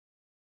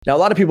Now, a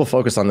lot of people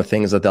focus on the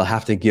things that they'll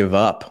have to give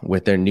up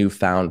with their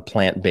newfound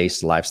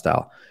plant-based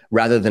lifestyle,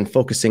 rather than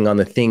focusing on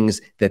the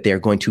things that they're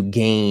going to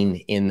gain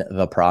in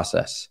the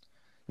process.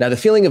 Now, the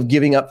feeling of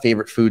giving up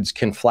favorite foods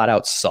can flat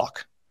out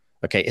suck,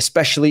 okay?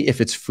 Especially if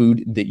it's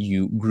food that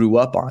you grew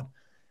up on.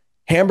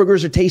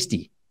 Hamburgers are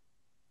tasty.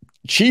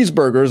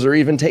 Cheeseburgers are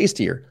even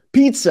tastier.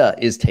 Pizza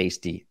is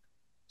tasty.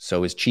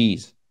 So is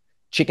cheese.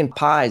 Chicken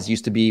pies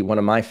used to be one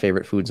of my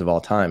favorite foods of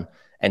all time,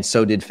 and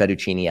so did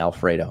fettuccine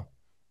Alfredo.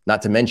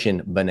 Not to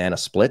mention banana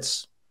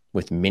splits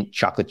with mint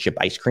chocolate chip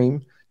ice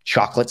cream,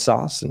 chocolate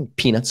sauce, and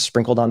peanuts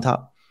sprinkled on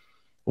top.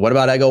 What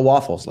about Eggo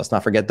waffles? Let's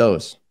not forget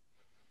those.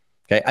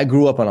 Okay, I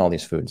grew up on all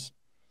these foods,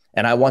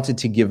 and I wanted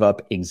to give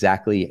up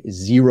exactly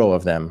 0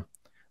 of them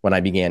when I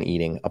began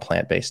eating a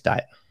plant-based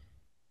diet.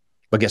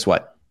 But guess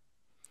what?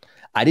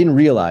 I didn't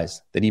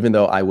realize that even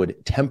though I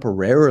would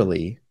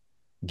temporarily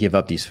give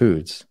up these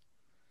foods,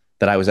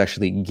 that I was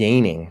actually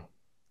gaining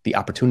the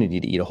opportunity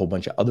to eat a whole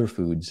bunch of other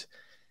foods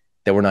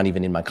that were not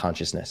even in my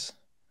consciousness.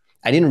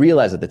 I didn't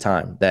realize at the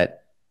time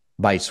that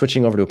by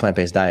switching over to a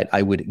plant-based diet,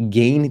 I would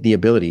gain the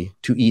ability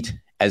to eat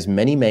as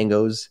many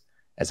mangoes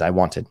as I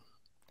wanted.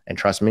 And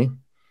trust me,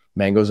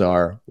 mangoes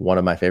are one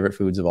of my favorite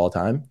foods of all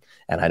time.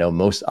 And I know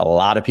a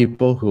lot of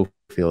people who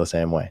feel the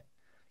same way.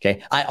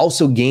 Okay. I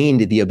also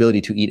gained the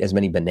ability to eat as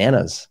many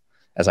bananas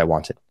as I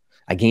wanted.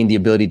 I gained the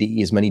ability to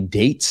eat as many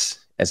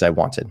dates as I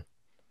wanted.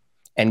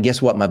 And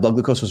guess what? My blood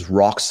glucose was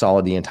rock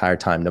solid the entire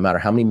time. No matter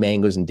how many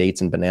mangoes and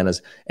dates and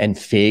bananas and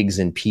figs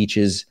and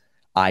peaches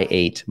I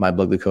ate, my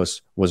blood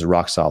glucose was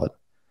rock solid.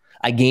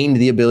 I gained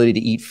the ability to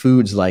eat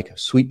foods like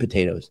sweet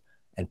potatoes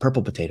and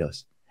purple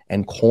potatoes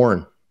and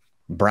corn,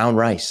 brown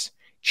rice,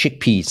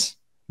 chickpeas,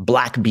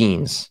 black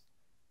beans,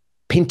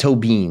 pinto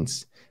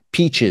beans,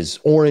 peaches,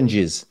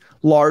 oranges,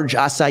 large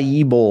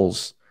acai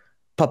bowls,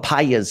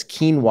 papayas,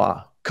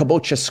 quinoa,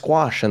 kabocha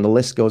squash, and the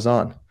list goes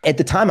on. At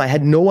the time, I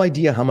had no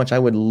idea how much I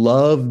would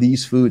love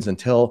these foods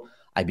until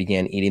I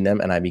began eating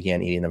them, and I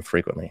began eating them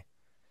frequently.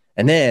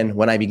 And then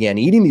when I began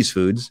eating these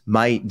foods,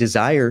 my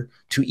desire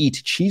to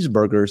eat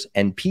cheeseburgers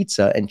and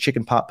pizza and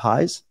chicken pot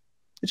pies,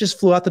 it just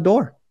flew out the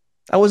door.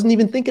 I wasn't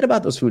even thinking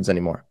about those foods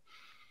anymore.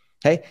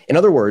 Okay. In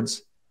other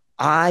words,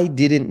 I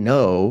didn't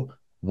know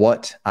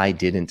what I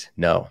didn't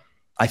know.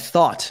 I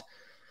thought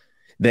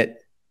that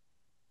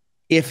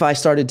if I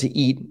started to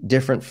eat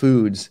different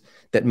foods,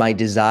 that my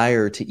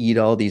desire to eat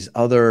all these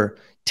other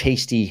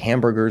tasty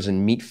hamburgers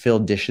and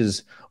meat-filled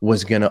dishes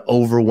was going to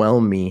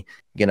overwhelm me,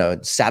 going to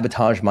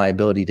sabotage my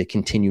ability to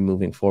continue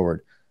moving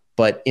forward.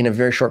 But in a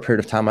very short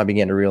period of time, I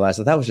began to realize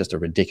that that was just a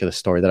ridiculous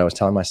story that I was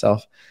telling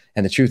myself.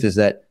 And the truth is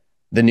that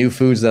the new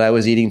foods that I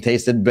was eating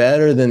tasted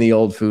better than the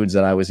old foods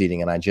that I was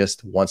eating. And I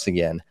just, once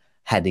again,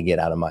 had to get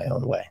out of my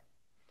own way.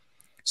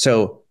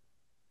 So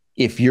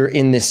if you're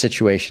in this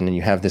situation and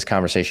you have this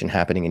conversation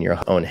happening in your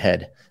own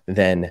head,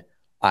 then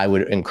I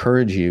would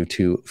encourage you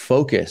to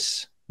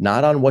focus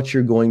not on what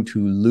you're going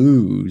to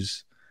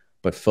lose,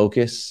 but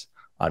focus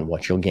on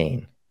what you'll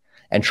gain.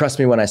 And trust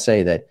me when I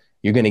say that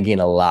you're going to gain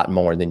a lot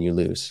more than you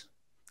lose.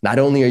 Not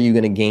only are you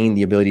going to gain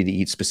the ability to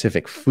eat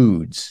specific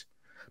foods,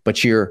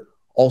 but you're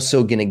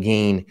also going to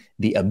gain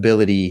the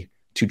ability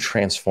to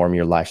transform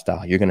your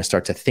lifestyle. You're going to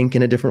start to think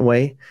in a different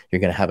way. You're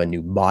going to have a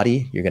new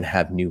body. You're going to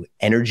have new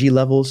energy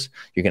levels.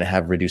 You're going to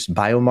have reduced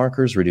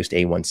biomarkers, reduced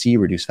A1C,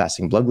 reduced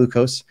fasting blood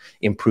glucose,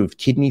 improved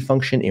kidney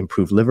function,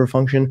 improved liver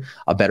function,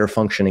 a better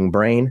functioning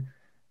brain,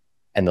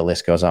 and the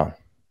list goes on.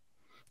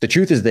 The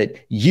truth is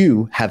that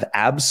you have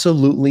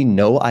absolutely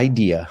no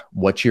idea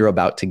what you're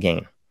about to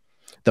gain.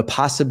 The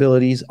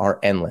possibilities are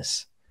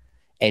endless,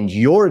 and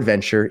your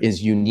adventure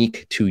is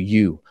unique to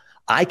you.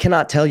 I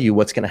cannot tell you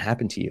what's going to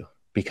happen to you,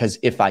 because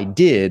if I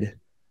did,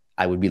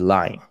 I would be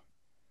lying.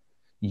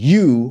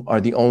 You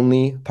are the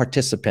only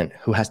participant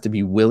who has to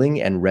be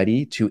willing and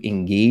ready to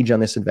engage on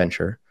this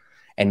adventure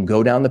and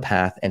go down the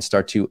path and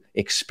start to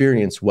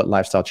experience what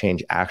lifestyle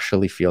change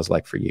actually feels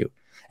like for you.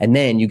 And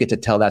then you get to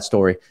tell that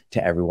story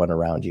to everyone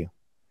around you.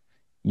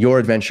 Your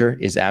adventure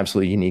is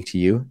absolutely unique to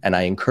you. And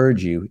I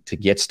encourage you to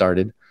get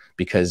started,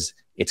 because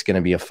it's going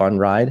to be a fun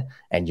ride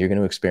and you're going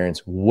to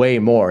experience way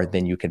more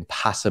than you can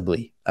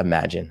possibly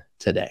imagine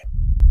today.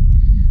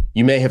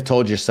 You may have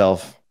told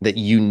yourself that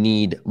you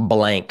need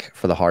blank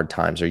for the hard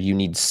times, or you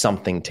need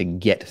something to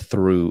get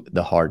through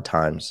the hard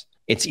times.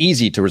 It's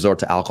easy to resort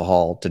to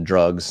alcohol, to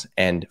drugs,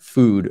 and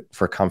food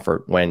for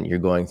comfort when you're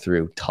going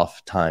through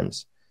tough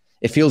times.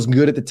 It feels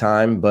good at the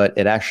time, but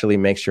it actually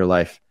makes your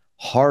life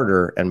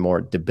harder and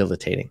more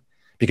debilitating,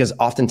 because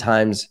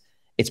oftentimes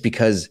it's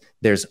because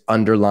there's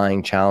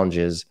underlying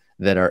challenges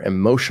that are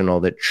emotional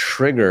that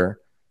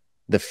trigger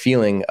the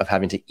feeling of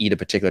having to eat a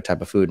particular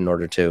type of food in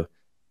order to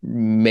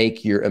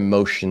make your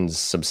emotions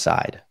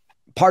subside.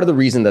 Part of the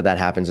reason that that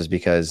happens is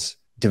because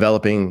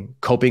developing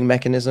coping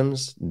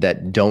mechanisms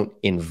that don't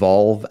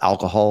involve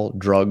alcohol,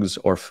 drugs,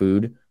 or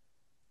food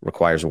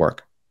requires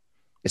work.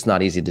 It's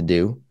not easy to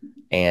do,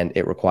 and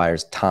it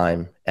requires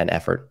time and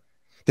effort.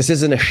 This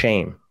isn't a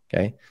shame,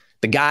 okay?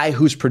 The guy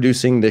who's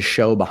producing this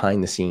show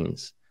behind the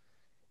scenes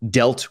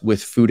dealt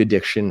with food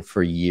addiction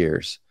for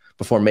years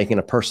before making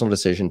a personal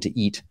decision to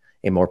eat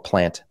a more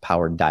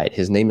plant-powered diet.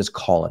 His name is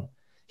Colin.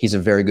 He's a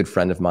very good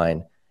friend of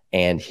mine,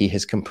 and he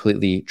has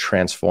completely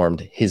transformed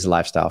his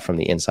lifestyle from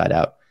the inside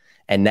out.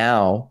 And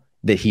now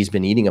that he's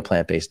been eating a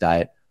plant-based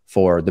diet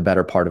for the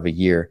better part of a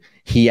year,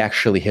 he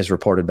actually has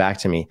reported back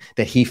to me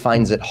that he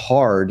finds it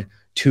hard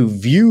to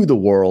view the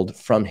world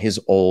from his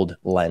old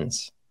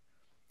lens.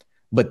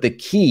 But the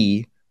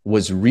key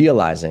was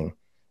realizing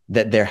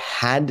that there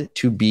had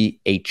to be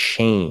a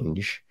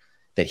change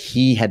that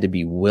he had to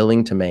be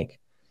willing to make,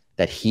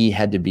 that he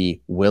had to be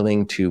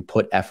willing to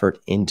put effort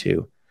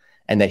into,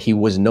 and that he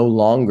was no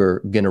longer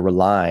going to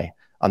rely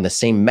on the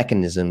same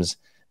mechanisms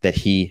that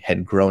he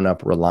had grown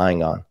up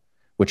relying on,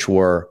 which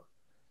were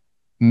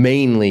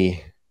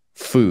mainly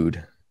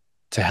food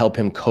to help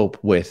him cope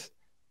with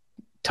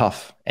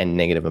tough and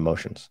negative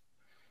emotions.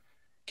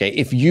 Okay,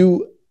 if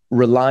you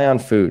rely on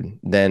food,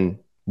 then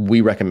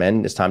we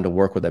recommend it's time to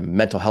work with a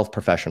mental health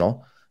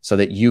professional so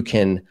that you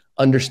can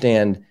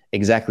understand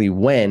exactly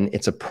when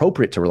it's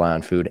appropriate to rely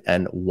on food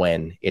and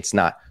when it's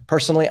not.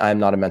 Personally, I'm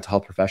not a mental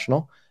health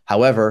professional.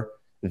 However,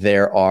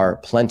 there are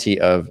plenty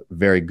of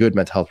very good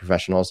mental health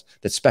professionals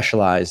that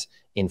specialize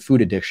in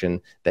food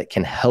addiction that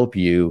can help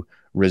you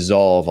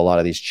resolve a lot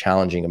of these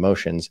challenging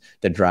emotions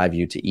that drive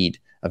you to eat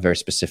a very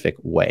specific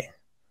way.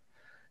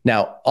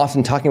 Now,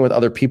 often talking with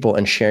other people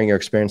and sharing your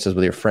experiences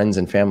with your friends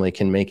and family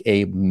can make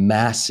a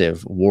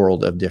massive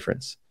world of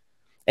difference.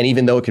 And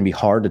even though it can be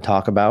hard to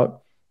talk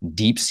about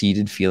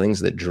deep-seated feelings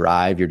that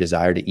drive your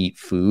desire to eat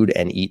food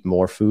and eat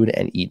more food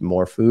and eat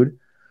more food,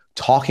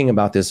 talking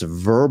about this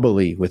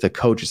verbally with a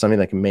coach is something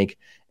that can make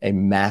a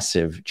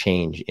massive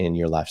change in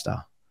your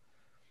lifestyle.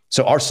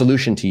 So our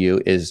solution to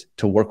you is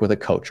to work with a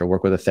coach or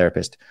work with a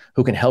therapist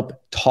who can help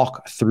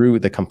talk through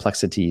the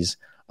complexities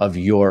of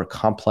your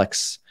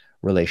complex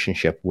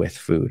relationship with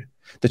food.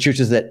 The truth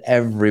is that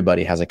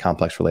everybody has a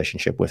complex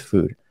relationship with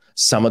food.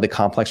 Some of the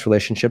complex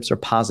relationships are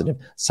positive.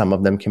 Some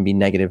of them can be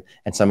negative,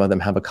 and some of them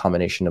have a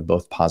combination of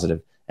both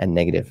positive and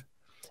negative.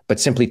 But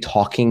simply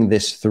talking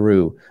this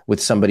through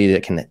with somebody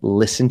that can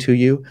listen to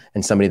you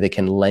and somebody that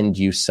can lend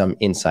you some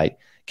insight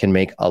can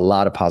make a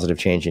lot of positive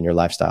change in your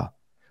lifestyle.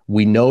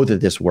 We know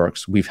that this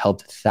works. We've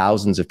helped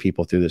thousands of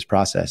people through this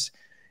process.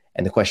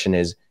 And the question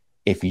is,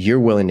 if you're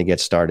willing to get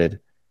started,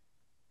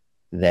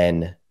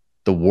 then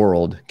the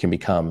world can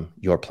become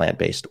your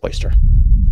plant-based oyster.